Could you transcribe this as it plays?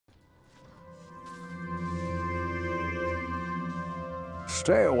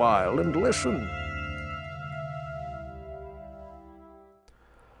Stay a while and listen.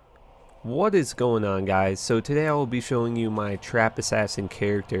 What is going on, guys? So today I will be showing you my Trap Assassin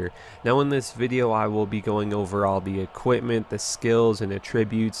character. Now in this video I will be going over all the equipment, the skills and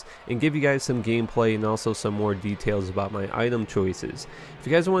attributes, and give you guys some gameplay and also some more details about my item choices. If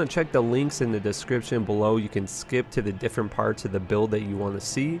you guys want to check the links in the description below, you can skip to the different parts of the build that you want to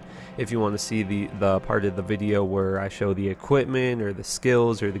see. If you want to see the part of the video where I show the equipment or the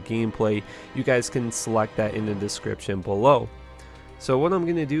skills or the gameplay, you guys can select that in the description below. So what I'm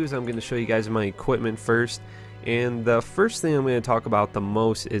going to do is I'm going to show you guys my equipment first, and the first thing I'm going to talk about the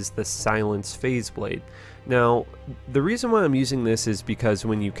most is the Silence Phase Blade. Now the reason why I'm using this is because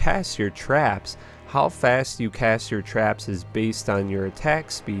when you cast your traps, how fast you cast your traps is based on your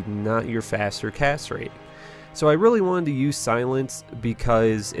attack speed, not your faster cast rate. So I really wanted to use Silence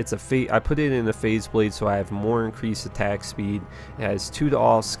because it's I put it in a Phase Blade so I have more increased attack speed. It has 2 to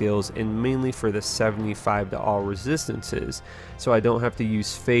all skills and mainly for the 75 to all resistances. So I don't have to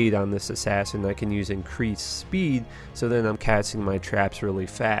use Fade on this assassin. I can use increased speed, so then I'm casting my traps really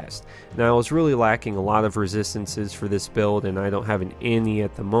fast. Now I was really lacking a lot of resistances for this build, and I don't have an any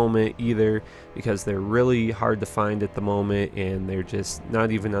at the moment either because they're really hard to find at the moment and they're just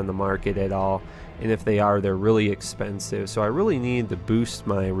not even on the market at all. And if they are, they're really expensive, so I really need to boost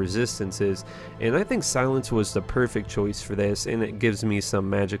my resistances, and I think Silence was the perfect choice for this, and it gives me some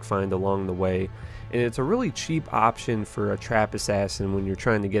magic find along the way, and it's a really cheap option for a trap assassin when you're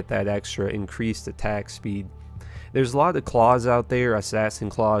trying to get that extra increased attack speed. There's a lot of claws out there,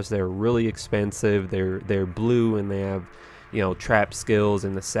 assassin claws. They're really expensive. They're blue and they have, you know, trap skills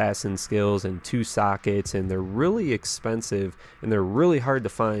and assassin skills and 2 sockets, and they're really expensive and they're really hard to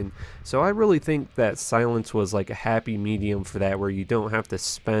find. So I really think that Silence was like a happy medium for that, where you don't have to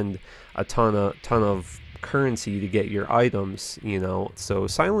spend a ton of currency to get your items, you know. So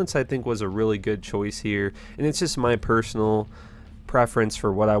Silence I think was a really good choice here, and it's just my personal preference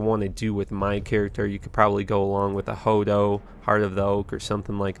for what I want to do with my character. You could probably go along with a Hodo, Heart of the Oak, or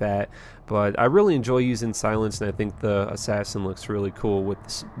something like that, but I really enjoy using Silence, and I think the assassin looks really cool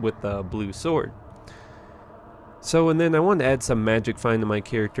with the blue sword. So, and then I wanted to add some magic find to my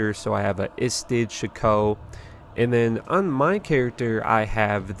character, so I have a Ist'd Shako, and then on my character I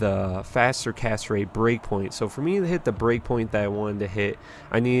have the faster cast rate breakpoint. So for me to hit the breakpoint that I wanted to hit,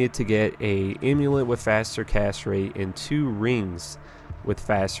 I needed to get a amulet with faster cast rate and 2 rings with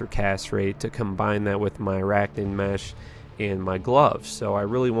faster cast rate to combine that with my Arachnid Mesh and my gloves. So I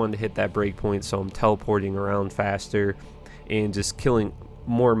really wanted to hit that breakpoint, so I'm teleporting around faster and just killing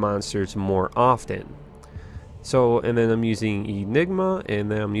more monsters more often. So, and then I'm using Enigma,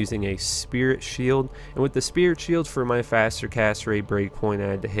 and then I'm using a Spirit Shield, and with the Spirit Shield for my faster cast rate breakpoint, I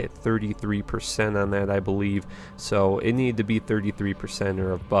had to hit 33% on that, I believe. So it needed to be 33%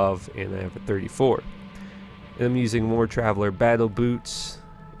 or above, and I have a 34. And I'm using more Traveler Battle Boots,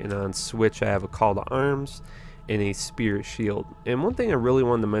 and on Switch I have a Call to Arms and a Spirit Shield. And one thing I really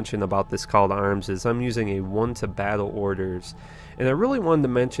wanted to mention about this Call to Arms is I'm using a 1 to battle orders, and I really wanted to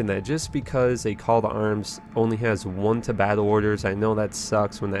mention that just because a Call to Arms only has 1 to battle orders, I know that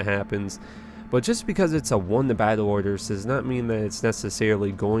sucks when that happens, but just because it's a 1 to battle orders does not mean that it's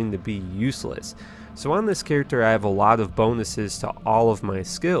necessarily going to be useless. So on this character I have a lot of bonuses to all of my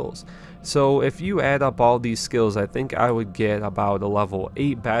skills. So if you add up all these skills, I think I would get about a level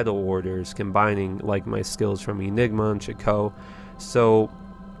 8 battle orders combining like my skills from Enigma and Shako. So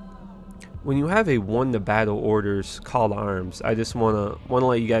when you have a 1 to battle orders Call to Arms, I just want to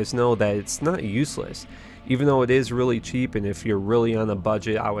let you guys know that it's not useless. Even though it is really cheap, and if you're really on a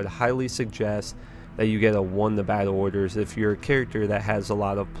budget, I would highly suggest that you get a 1 to battle orders if you're a character that has a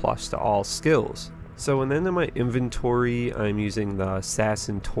lot of plus to all skills. So, and then in my inventory I'm using the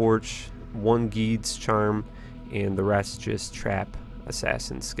Assassin Torch, 1 Geed's Charm, and the rest just trap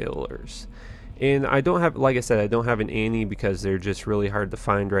assassin skillers. And I don't have, like I said, I don't have an Annie because they're just really hard to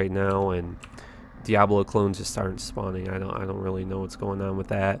find right now, and Diablo clones just aren't spawning. I don't really know what's going on with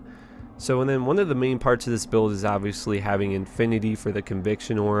that. So, and then one of the main parts of this build is obviously having Infinity for the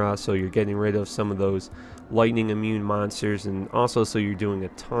Conviction aura, so you're getting rid of some of those lightning immune monsters, and also so you're doing a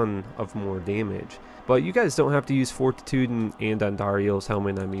ton of more damage. But you guys don't have to use Fortitude and on Dario's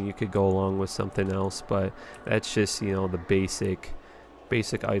helmet. I mean, you could go along with something else, but that's just, you know, the basic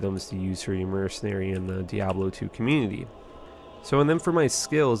items to use for your mercenary in the Diablo 2 community. So, and then for my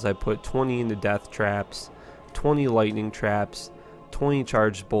skills, I put 20 into death traps, 20 lightning traps, 20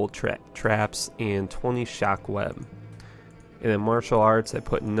 charged bolt traps, and 20 shock web. And then martial arts, I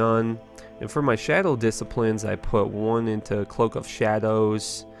put none. And for my shadow disciplines, I put 1 into Cloak of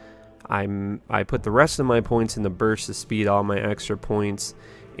Shadows, I put the rest of my points into Burst of Speed, all my extra points,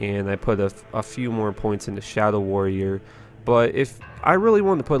 and I put a few more points into Shadow Warrior. But if I really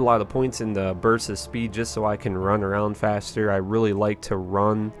want to put a lot of points into Burst of Speed just so I can run around faster, I really like to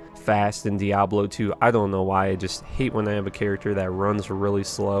run fast in Diablo 2. I don't know why, I just hate when I have a character that runs really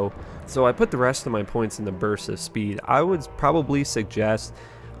slow. So I put the rest of my points into Burst of Speed. I would probably suggest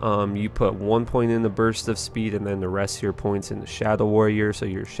you put 1 point in the Burst of Speed and then the rest of your points in the Shadow Warrior, so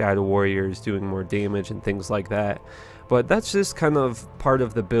your Shadow Warrior is doing more damage and things like that. But that's just kind of part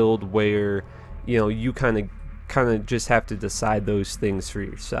of the build where, you know, you kind of just have to decide those things for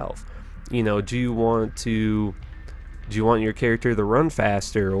yourself. You know, do you want your character to run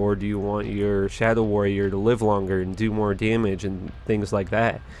faster, or do you want your Shadow Warrior to live longer and do more damage and things like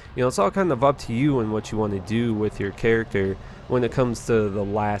that? You know, it's all kind of up to you and what you want to do with your character when it comes to the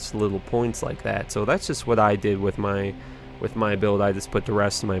last little points like that. So that's just what I did with my build. I just put the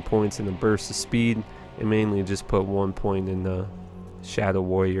rest of my points in the Burst of Speed and mainly just put 1 point in the Shadow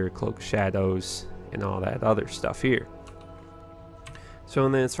Warrior, Cloak of Shadows, and all that other stuff here. So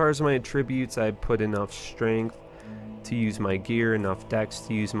and then as far as my attributes, I put enough strength to use my gear, enough dex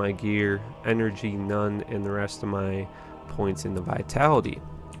to use my gear, energy none, and the rest of my points in the vitality.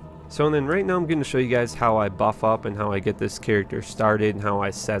 So and then right now I'm going to show you guys how I buff up and how I get this character started and how I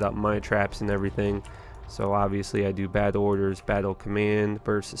set up my traps and everything. So obviously I do battle orders, battle command,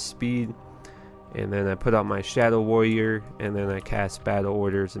 burst of speed, and then I put out my Shadow Warrior, and then I cast battle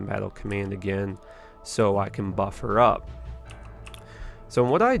orders and battle command again so I can buff her up. So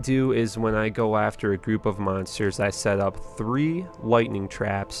what I do is when I go after a group of monsters, I set up 3 lightning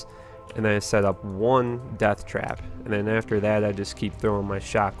traps, and then I set up 1 death trap, and then after that I just keep throwing my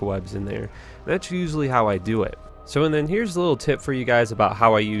Shako webs in there. That's usually how I do it. So and then here's a little tip for you guys about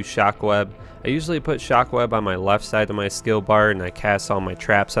how I use Shako web. I usually put Shako web on my left side of my skill bar and I cast all my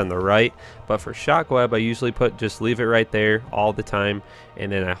traps on the right, but for Shako web I usually just leave it right there all the time,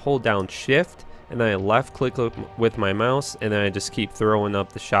 and then I hold down shift and then I left click with my mouse, and then I just keep throwing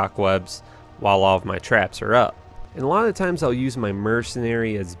up the Shako webs while all of my traps are up. And a lot of times I'll use my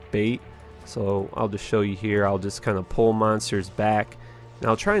mercenary as bait, so I'll just show you here. I'll just kind of pull monsters back and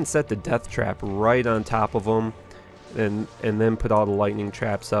I'll try and set the death trap right on top of them, and then put all the lightning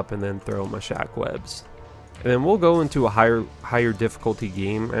traps up and then throw my Shako webs. And then we'll go into a higher difficulty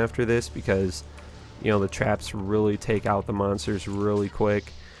game after this, because you know the traps really take out the monsters really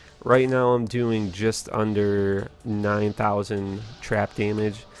quick. Right now I'm doing just under 9,000 trap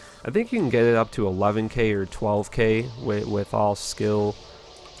damage. I think you can get it up to 11k or 12k with all skill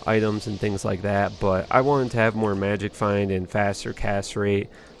items and things like that, but I wanted to have more magic find and faster cast rate,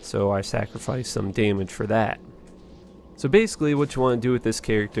 so I sacrificed some damage for that. So basically what you want to do with this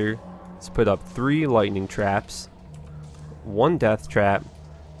character is put up 3 lightning traps, 1 death trap,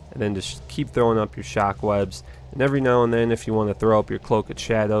 and then just keep throwing up your Shako webs. And every now and then if you want to throw up your Cloak of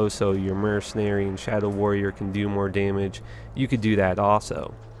Shadows so your Mercenary and Shadow Warrior can do more damage, you could do that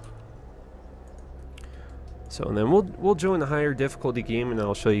also. So and then we'll join a higher difficulty game and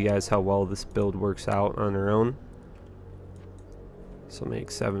I'll show you guys how well this build works out on our own. So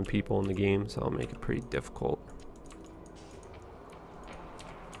make 7 people in the game, so I'll make it pretty difficult.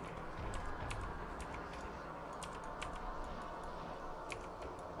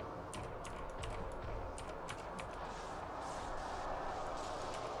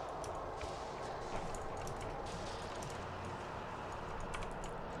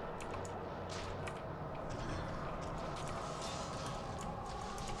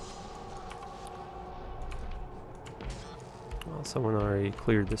 Well, someone already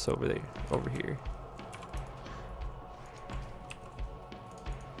cleared this over here.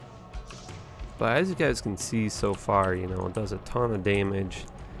 But as you guys can see so far, you know, it does a ton of damage.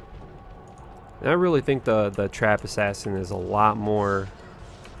 And I really think the Trap Assassin is a lot more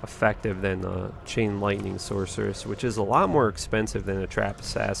effective than the Chain Lightning Sorceress, which is a lot more expensive than a Trap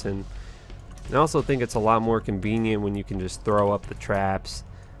Assassin. And I also think it's a lot more convenient when you can just throw up the traps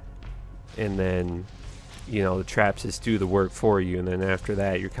and then, you know, the traps just do the work for you, and then after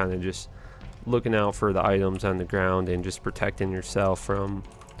that you're kind of just looking out for the items on the ground and just protecting yourself from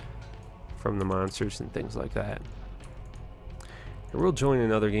the monsters and things like that. And we'll join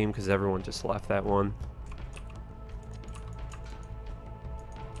another game because everyone just left that one.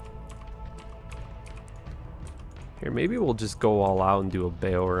 Here, maybe we'll just go all out and do a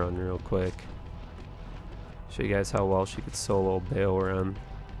Bale run real quick. Show you guys how well she could solo Bale run.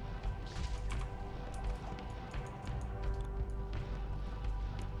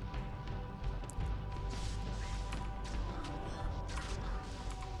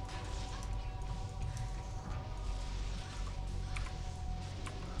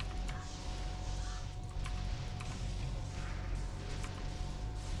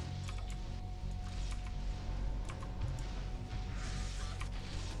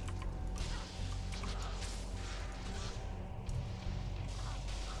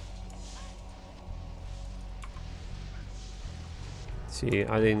 See,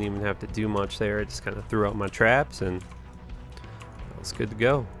 I didn't even have to do much there. I just kind of threw out my traps and it's good to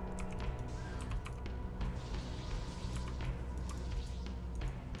go.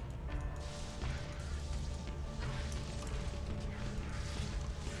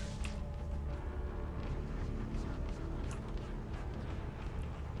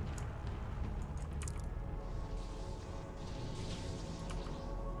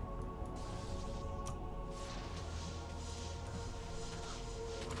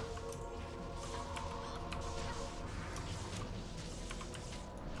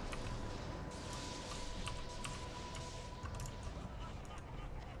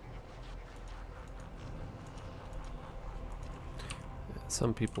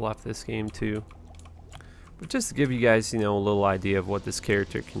 Some people left this game too, but just to give you guys, you know, a little idea of what this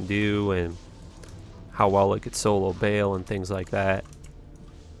character can do and how well it could solo bail and things like that.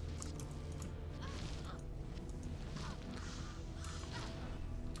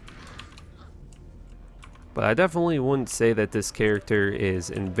 But I definitely wouldn't say that this character is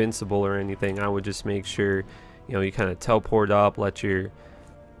invincible or anything. I would just make sure, you know, you kind of teleport up, let your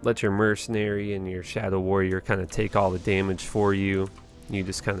mercenary and your shadow warrior kind of take all the damage for you. You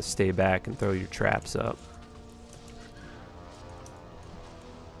just kind of stay back and throw your traps up.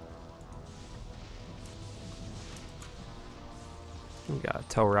 We got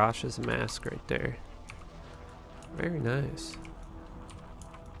Travs' mask right there. Very nice.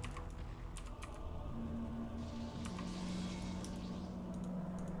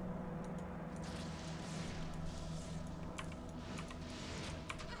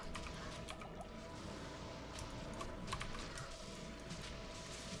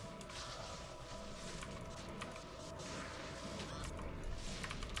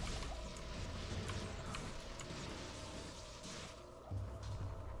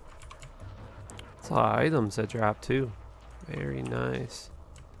 A lot of items that drop too. Very nice.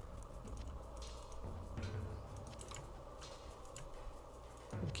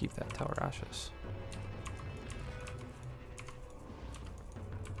 Keep that Travs.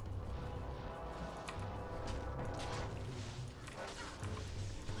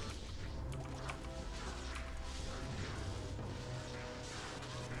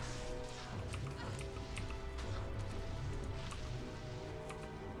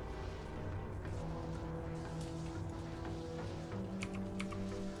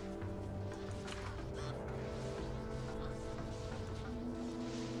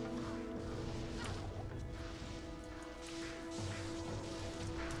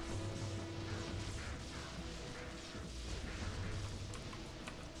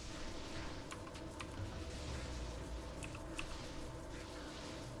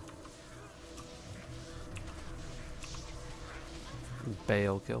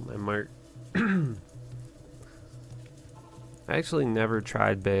 Bail killed my Mert. I actually never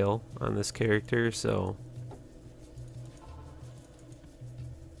tried Bail on this character, so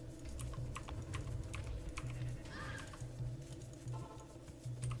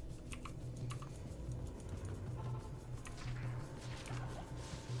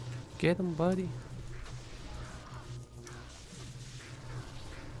get him, buddy.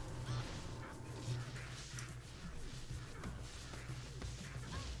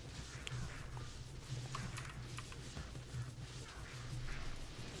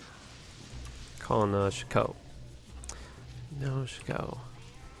 Calling Shako. No Shako.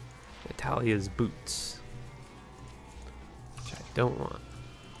 Natalia's boots, which I don't want.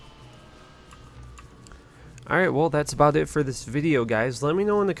 Alright, well, that's about it for this video, guys. Let me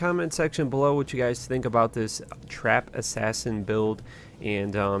know in the comment section below what you guys think about this Trap Assassin build,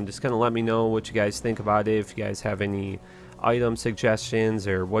 and just kind of let me know what you guys think about it. If you guys have any item suggestions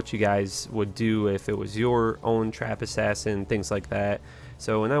or what you guys would do if it was your own Trap Assassin, things like that.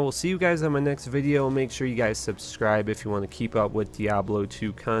 So, and I will see you guys on my next video. Make sure you guys subscribe if you want to keep up with Diablo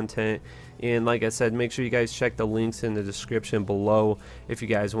 2 content. And like I said, make sure you guys check the links in the description below if you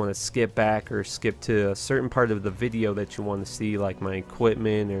guys want to skip back or skip to a certain part of the video that you want to see, like my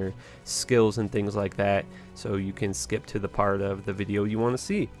equipment or skills and things like that, so you can skip to the part of the video you want to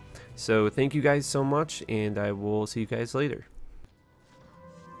see. So thank you guys so much, and I will see you guys later.